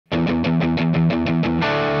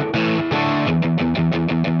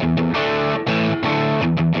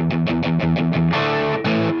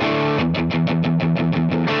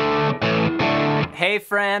Hey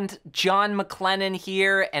friend, John MacLennan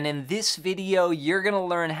here, and in this video you're going to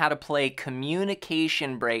learn how to play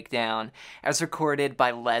Communication Breakdown as recorded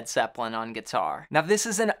by Led Zeppelin on guitar. Now this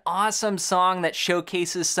is an awesome song that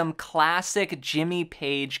showcases some classic Jimmy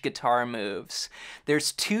Page guitar moves.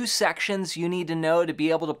 There's two sections you need to know to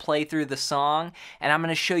be able to play through the song, and I'm going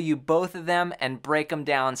to show you both of them and break them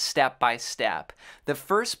down step by step. The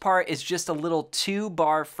first part is just a little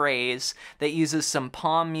 2-bar phrase that uses some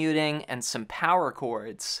palm muting and some power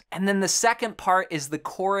chords. And then the second part is the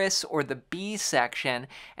chorus or the B section,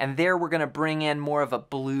 and there we're going to bring in more of a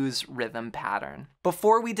blues rhythm pattern.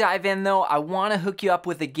 Before we dive in though, I want to hook you up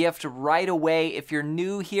with a gift right away. If you're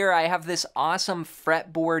new here, I have this awesome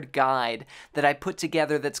fretboard guide that I put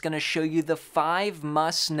together that's going to show you the 5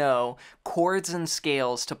 must-know chords and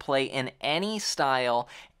scales to play in any style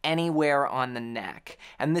anywhere on the neck.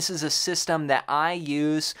 And this is a system that I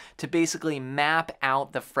use to basically map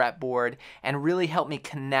out the fretboard and really help me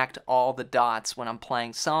connect all the dots when I'm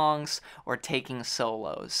playing songs or taking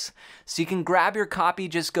solos. So you can grab your copy,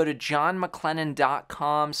 just go to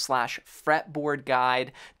johnmaclennan.com/fretboard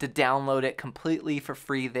guide to download it completely for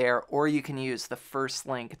free there, or you can use the first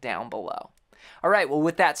link down below. All right, well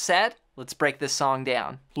with that said, let's break this song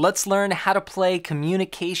down. Let's learn how to play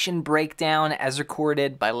Communication Breakdown as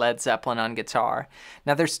recorded by Led Zeppelin on guitar.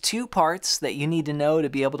 Now there's 2 parts that you need to know to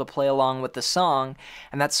be able to play along with the song,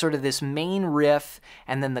 and that's sort of this main riff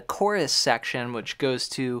and then the chorus section, which goes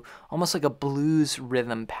to almost like a blues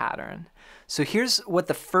rhythm pattern. So here's what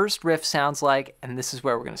the first riff sounds like, and this is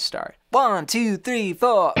where we're going to start. 1, 2, 3,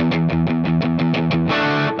 4.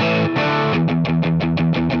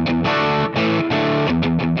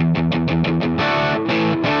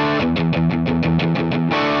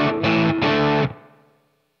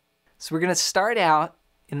 So we're going to start out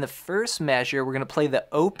in the first measure. We're going to play the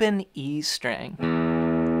open E string.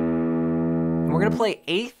 And we're going to play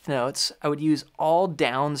 8th notes. I would use all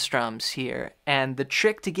down strums here. And the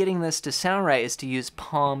trick to getting this to sound right is to use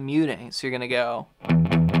palm muting. So you're going to go.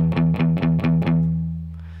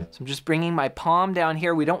 So I'm just bringing my palm down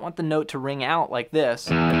here. We don't want the note to ring out like this.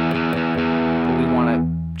 But we want to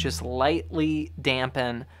just lightly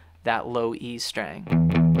dampen that low E string.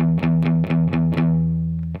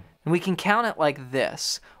 And we can count it like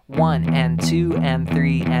this: 1 and 2 and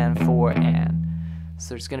 3 and 4 and. So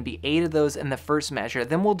there's going to be 8 of those in the first measure.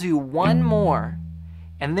 Then we'll do 1 more.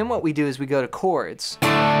 And then what we do is we go to chords.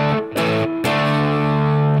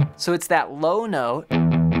 So it's that low note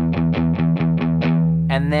and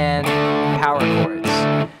then power chords.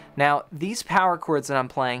 Now these power chords that I'm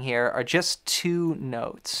playing here are just 2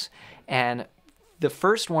 notes. And the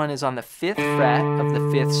first one is on the 5th fret of the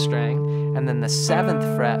 5th string, and then the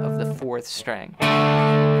 7th fret of the 4th string.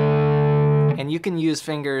 And you can use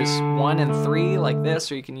fingers 1 and 3 like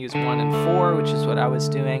this, or you can use 1 and 4, which is what I was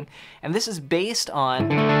doing. And this is based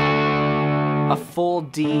on a full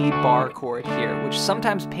D bar chord here, which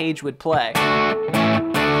sometimes Page would play.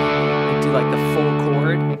 He'd do like the full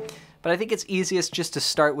chord. But I think it's easiest just to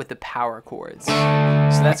start with the power chords.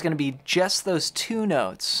 So that's going to be just those 2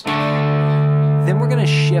 notes. Then we're going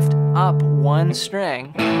to shift up 1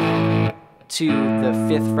 string to the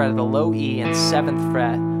 5th fret of the low E and 7th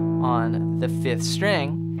fret on the 5th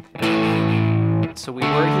string. So we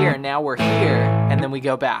were here, now we're here, and then we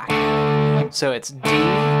go back. So it's D,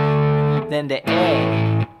 then to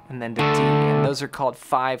A, and then to D. And those are called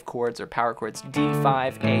 5 chords or power chords: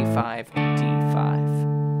 D5, A5,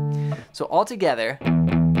 D5. So all together.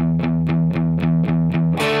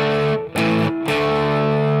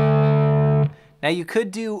 Now you could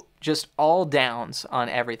do just all downs on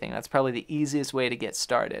everything. That's probably the easiest way to get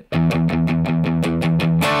started.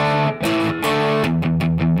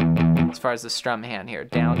 As far as the strum hand here.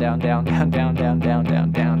 Down, down, down, down, down, down, down, down,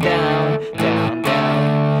 down, down, down,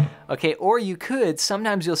 down. Okay, or you could,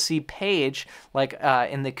 sometimes you'll see Page, like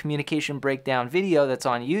in the Communication Breakdown video that's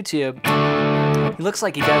on YouTube, it looks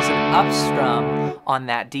like he does an up strum on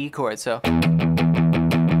that D chord. So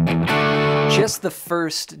just the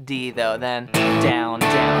first D though, then down,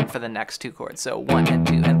 down for the next 2 chords. So 1 and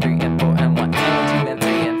 2 and 3 and 4 and 1 and 2 and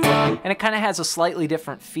 3 and 4. And it kind of has a slightly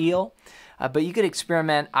different feel, but you could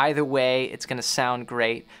experiment either way. It's going to sound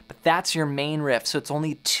great. But that's your main riff. So it's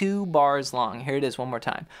only 2 bars long. Here it is one more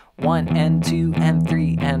time. 1 and 2 and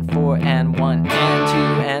 3 and 4 and 1 and 2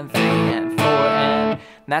 and 3 and 4 and.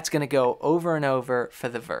 And that's going to go over and over for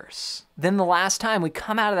the verse. Then the last time we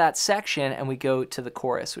come out of that section and we go to the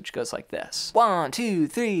chorus, which goes like this. 1, 2,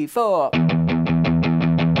 3, 4.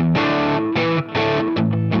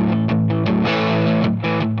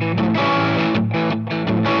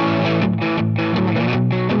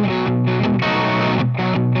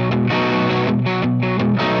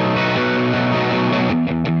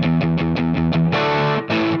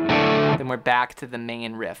 we're back to the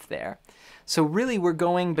main riff there. So really we're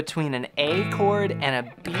going between an A chord and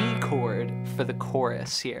a B chord for the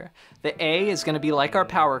chorus here. The A is going to be like our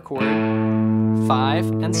power chord,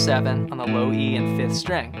 5 and 7 on the low E and 5th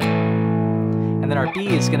string. And then our B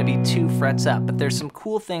is going to be 2 frets up, but there's some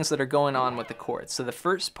cool things that are going on with the chords. So the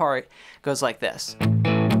first part goes like this.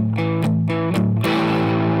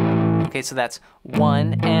 Okay, so that's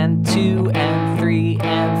 1 and 2 and 3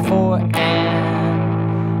 and 4 and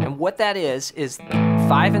what that is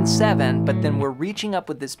 5 and 7, but then we're reaching up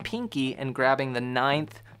with this pinky and grabbing the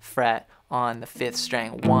 9th fret on the 5th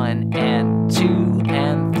string. 1 and 2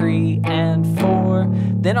 and 3 and 4.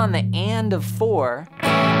 Then on the and of 4,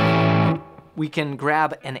 we can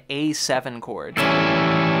grab an A7 chord.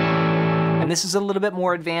 And this is a little bit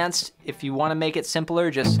more advanced. If you want to make it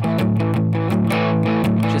simpler, just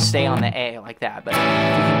stay on the A like that. But if you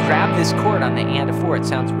can grab this chord on the and of 4, it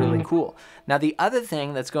sounds really cool. Now the other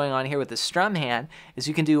thing that's going on here with the strum hand is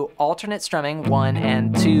you can do alternate strumming, 1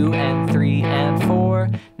 and 2 and 3 and 4.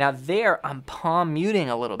 Now there I'm palm muting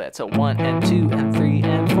a little bit. So 1 and 2 and 3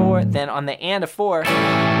 and 4. Then on the and of 4,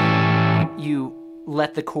 you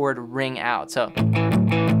let the chord ring out.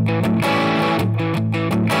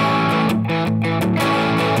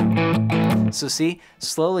 So see,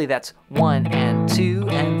 slowly that's 1 and 2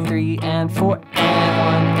 and 3 and 4 and 1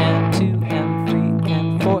 and 2 and 3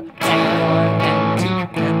 and 4 and 1 and 2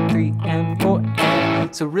 and 3 and 4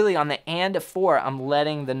 and. So really on the and of 4, I'm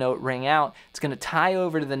letting the note ring out. It's going to tie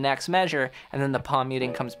over to the next measure, and then the palm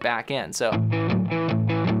muting comes back in. So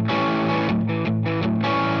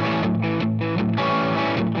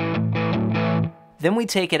then we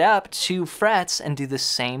take it up 2 frets and do the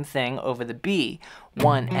same thing over the B.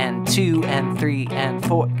 1 and 2 and 3 and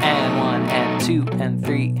 4 and 1 and 2 and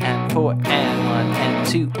 3 and 4 and 1 and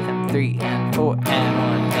 2 and 3 and 4 and 1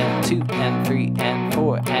 and 2 and 3 and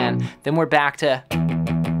 4 and then we're back to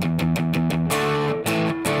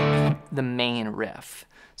the main riff.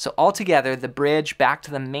 So altogether, the bridge back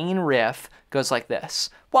to the main riff goes like this.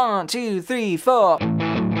 1, 2, 3, 4.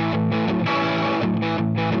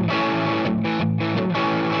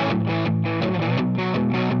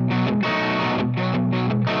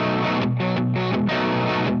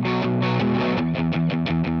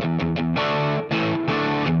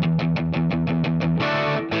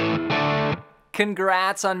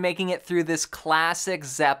 Congrats on making it through this classic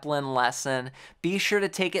Zeppelin lesson. Be sure to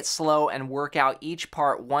take it slow and work out each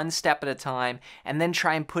part one step at a time, and then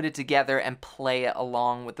try and put it together and play it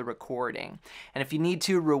along with the recording. And if you need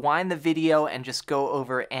to, rewind the video and just go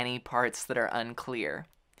over any parts that are unclear.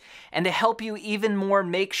 And to help you even more,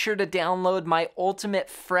 make sure to download my ultimate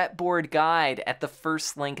fretboard guide at the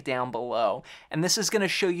first link down below. And this is going to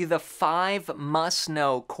show you the 5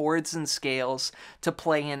 must-know chords and scales to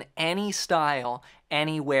play in any style,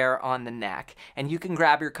 anywhere on the neck. And you can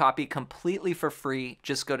grab your copy completely for free.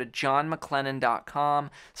 Just go to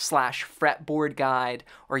johnmclennan.com/fretboard guide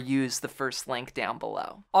or use the first link down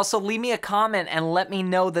below. Also, leave me a comment and let me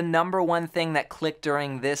know the #1 thing that clicked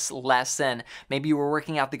during this lesson. Maybe you were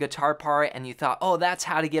working out the guitar part and you thought, oh, that's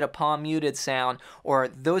how to get a palm muted sound, or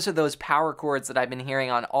those are those power chords that I've been hearing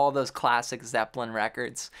on all those classic Zeppelin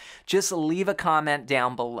records. Just leave a comment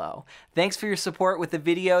down below. Thanks for your support with the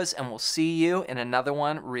videos, and we'll see you in another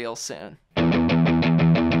one real soon.